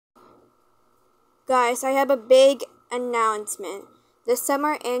Guys, I have a big announcement. The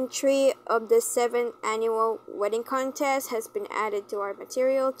summer entry of the 7th annual wedding contest has been added to our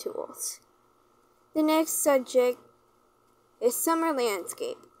material tools. The next subject is summer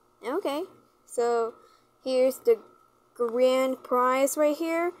landscape. Okay, so here's the grand prize right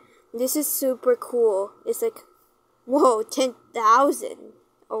here. This is super cool. It's like, whoa, 10,000.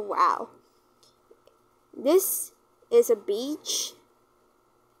 Oh, wow. This is a beach.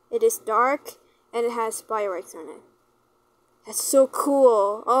 It is dark and it has fireworks on it. That's so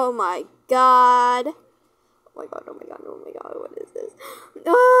cool. Oh my god. Oh my god, oh my god, oh my god, what is this?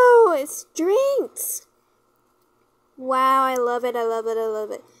 Oh, it's drinks. Wow, I love it, I love it, I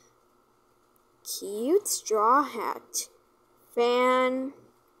love it. Cute straw hat. Fan.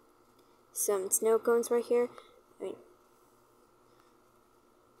 Some snow cones right here.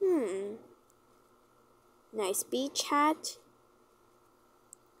 Nice beach hat.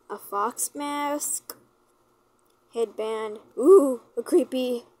 A fox mask. Headband. Ooh, a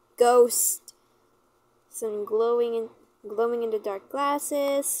creepy ghost. Some glowing in the dark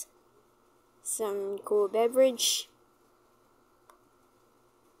glasses. Some cool beverage.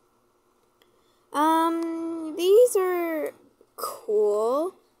 These are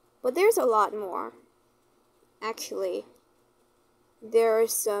cool, but there's a lot more. Actually,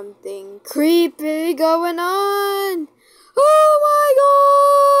 there's something creepy going on. Oh my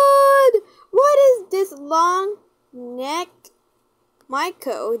god! What is this long neck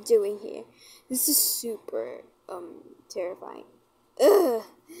Maiko doing here? This is super terrifying. Ugh.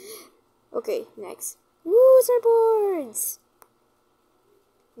 Okay, next. Woo, surfboards!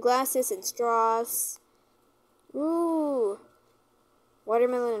 Glasses and straws. Ooh.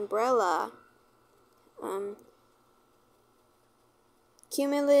 Watermelon umbrella.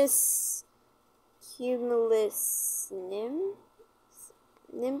 Cumulus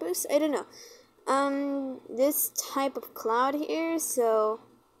nimbus? I don't know. This type of cloud here, so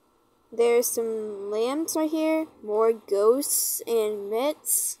there's some lamps right here, more ghosts and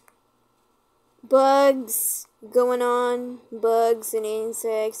myths. Bugs going on, bugs and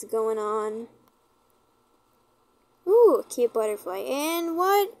insects going on. Ooh, cute butterfly. And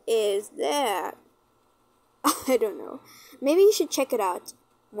what is that? I don't know. Maybe you should check it out.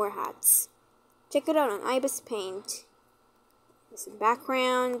 More hats. Check it out on Ibis Paint. Some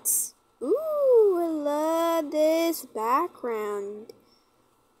backgrounds. Ooh, I love this background.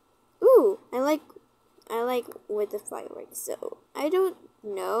 Ooh, I like with the fireworks. So I don't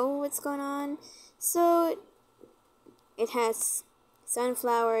know what's going on. So it has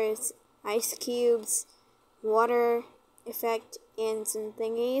sunflowers, ice cubes, water effect, and some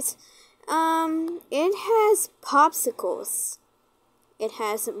thingies. It has popsicles. It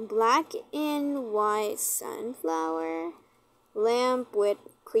has black and white sunflower, lamp with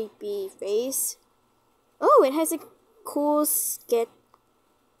creepy face. Oh, it has a cool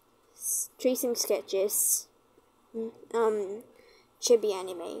tracing sketches. Chibi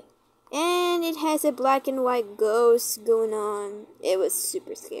anime. And it has a black and white ghost going on. It was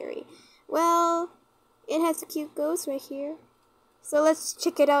super scary. Well, it has a cute ghost right here. So let's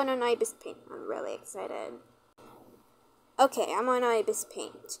check it out on Ibis Paint. I'm really excited. Okay, I'm on Ibis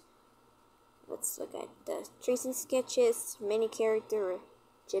Paint. Let's look at the tracing sketches, mini character,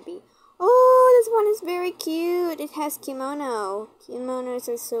 Chibi. Oh, this one is very cute. It has kimono. Kimonos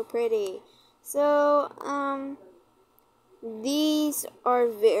are so pretty. So, these are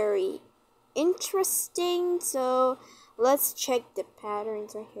very interesting. So, let's check the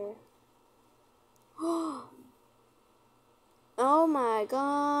patterns right here. Oh my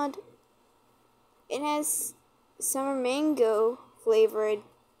god. It has summer mango flavored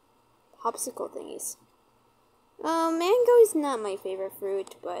popsicle thingies. Mango is not my favorite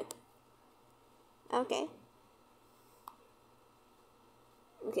fruit, but okay.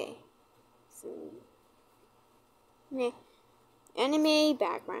 Okay. So, anime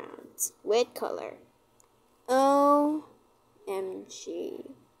backgrounds with color. OMG.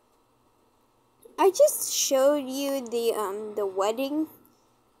 I just showed you the wedding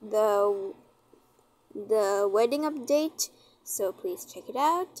update, so please check it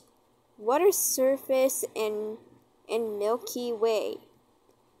out. Water surface and Milky Way.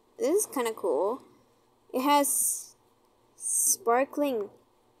 This is kind of cool. It has sparkling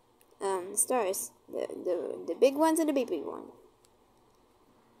stars, the big ones and the baby one.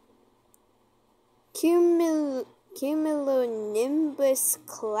 Cumulonimbus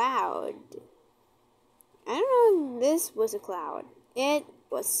cloud. I don't know if this was a cloud. It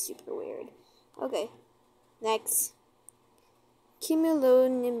was super weird. Okay, next.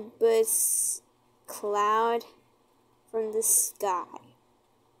 Cumulonimbus cloud from the sky.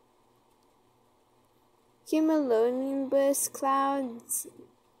 cumulonimbus clouds,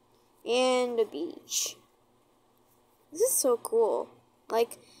 and the beach. This is so cool.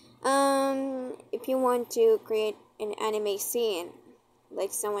 Like, if you want to create an anime scene,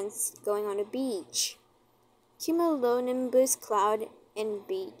 like someone's going on a beach, cumulonimbus cloud and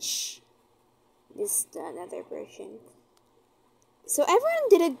beach. This is another version. So everyone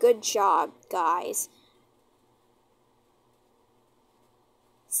did a good job, guys.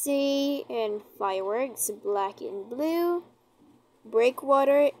 Sea and fireworks, black and blue.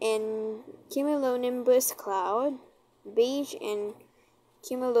 Breakwater and cumulonimbus cloud. Beach and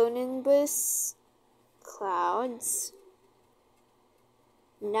cumulonimbus clouds.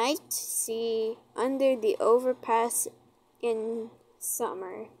 Night, sea, under the overpass in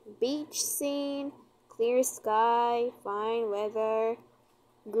summer. Beach scene, clear sky, fine weather,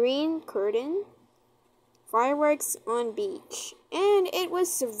 green curtain, fireworks on beach. And it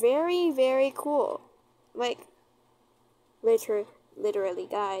was very, very cool. Like, literally,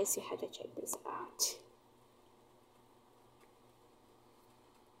 guys, you had to check this out.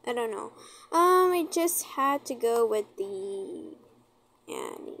 I don't know. I just had to go with the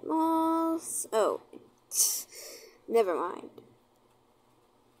animals. Oh, never mind.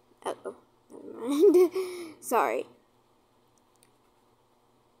 Oh, never mind. Sorry.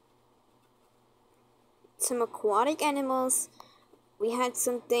 Some aquatic animals. We had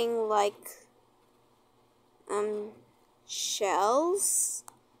something like shells.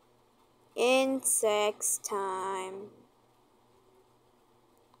 Insects time.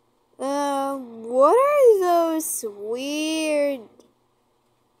 What are those weird?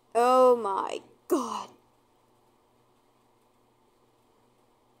 Oh my god.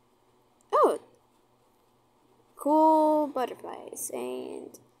 Oh, cool butterflies,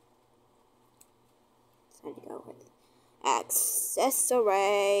 and time to go with accessories.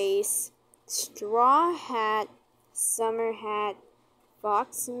 Straw hat, summer hat,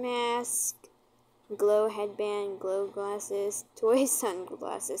 fox mask, glow headband, glow glasses, toy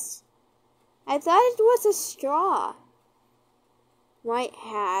sunglasses. I thought it was a straw. White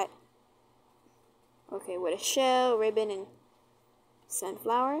hat. Okay, with a shell, ribbon, and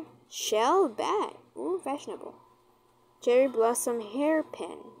sunflower. Shell bat. Ooh, fashionable. Cherry blossom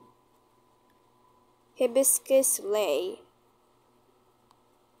hairpin. Hibiscus lei.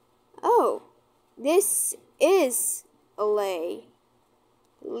 Oh, this is a lei.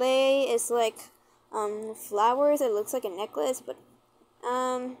 Lei is like flowers. It looks like a necklace, but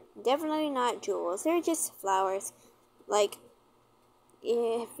definitely not jewels. They're just flowers. Like,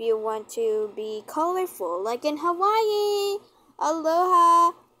 if you want to be colorful, like in Hawaii.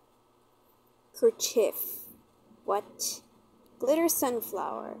 Aloha kerchief. What? Glitter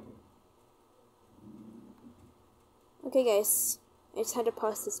sunflower. Okay, guys, I just had to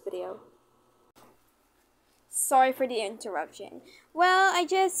pause this video. Sorry for the interruption. Well, I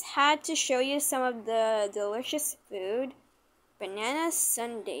just had to show you some of the delicious food. Banana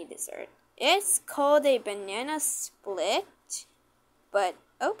sundae dessert. It's called a banana split, but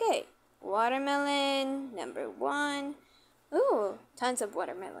okay. Watermelon, number 1. Ooh, tons of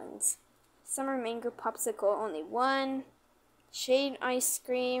watermelons. Summer mango popsicle, only 1. Shade ice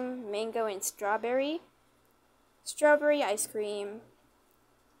cream, mango and strawberry. Strawberry ice cream.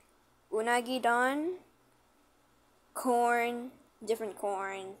 Unagi don. Corn, different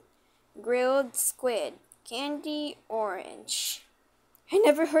corn. Grilled squid. Candy orange. I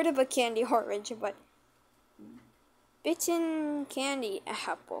never heard of a candy orange, but bitten candy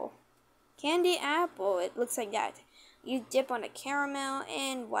apple. Candy apple, it looks like that. You dip on a caramel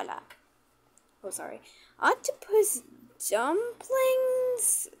and voila. Oh, sorry. Octopus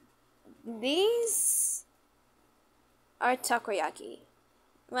dumplings. These are takoyaki.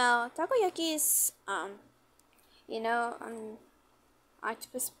 Well, takoyaki is,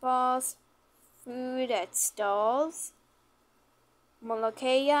 octopus balls, food at stalls,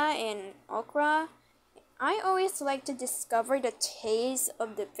 molokhaya and okra. I always like to discover the taste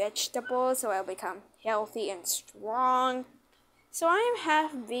of the vegetables so I'll become healthy and strong. So I am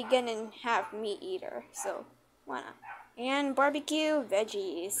half vegan and half meat eater, so why not? And barbecue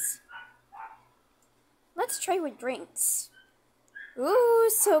veggies. Let's try with drinks. Ooh,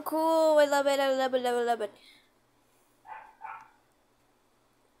 so cool. I love it, I love it, love it, love it.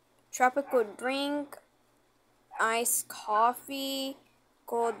 Tropical drink, iced coffee,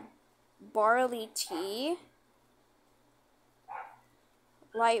 cold barley tea,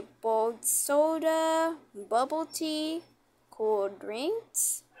 light bulb soda, bubble tea, cold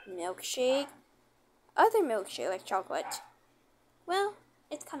drinks, milkshake, other milkshake like chocolate. Well,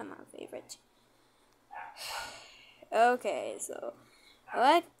 it's kind of my favorite. Okay, so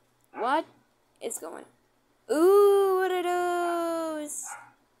what is going Ooh, what are those?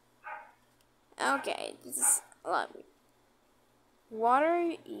 Okay, this is a lot.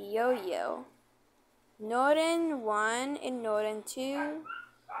 Water yo-yo. Northern 1 and Northern 2.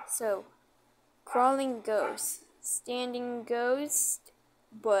 So, crawling ghost, standing ghost,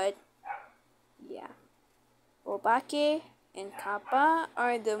 but yeah. Obake and kappa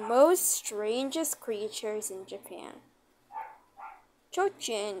are the most strangest creatures in Japan.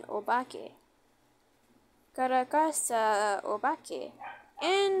 Chochin obake, karakasa obake,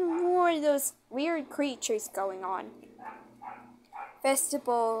 and more of those weird creatures going on.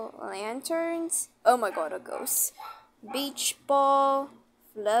 Festival lanterns, oh my god, a ghost. Beach ball,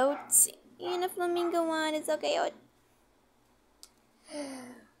 floats, and a flamingo one, it's okay.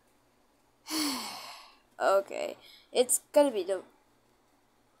 Okay, it's gonna be the...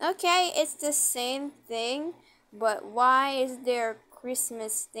 Okay, it's the same thing, but why is there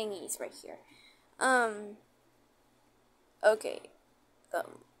Christmas thingies right here? Okay,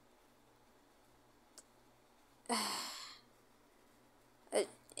 um,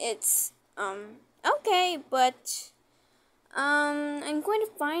 it's, okay, but, I'm going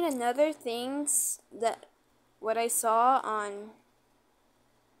to find another things that, what I saw on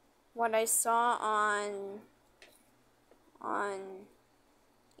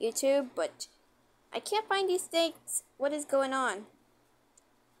YouTube, but I can't find these things. What is going on?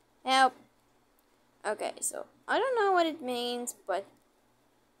 Help. Okay, so I don't know what it means, but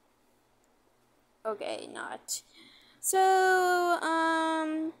okay, not. So,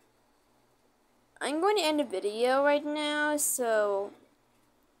 I'm going to end the video right now, so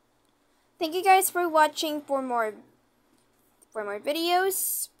thank you guys for watching. For more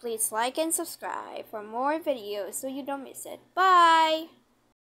videos, please like and subscribe for more videos so you don't miss it. Bye!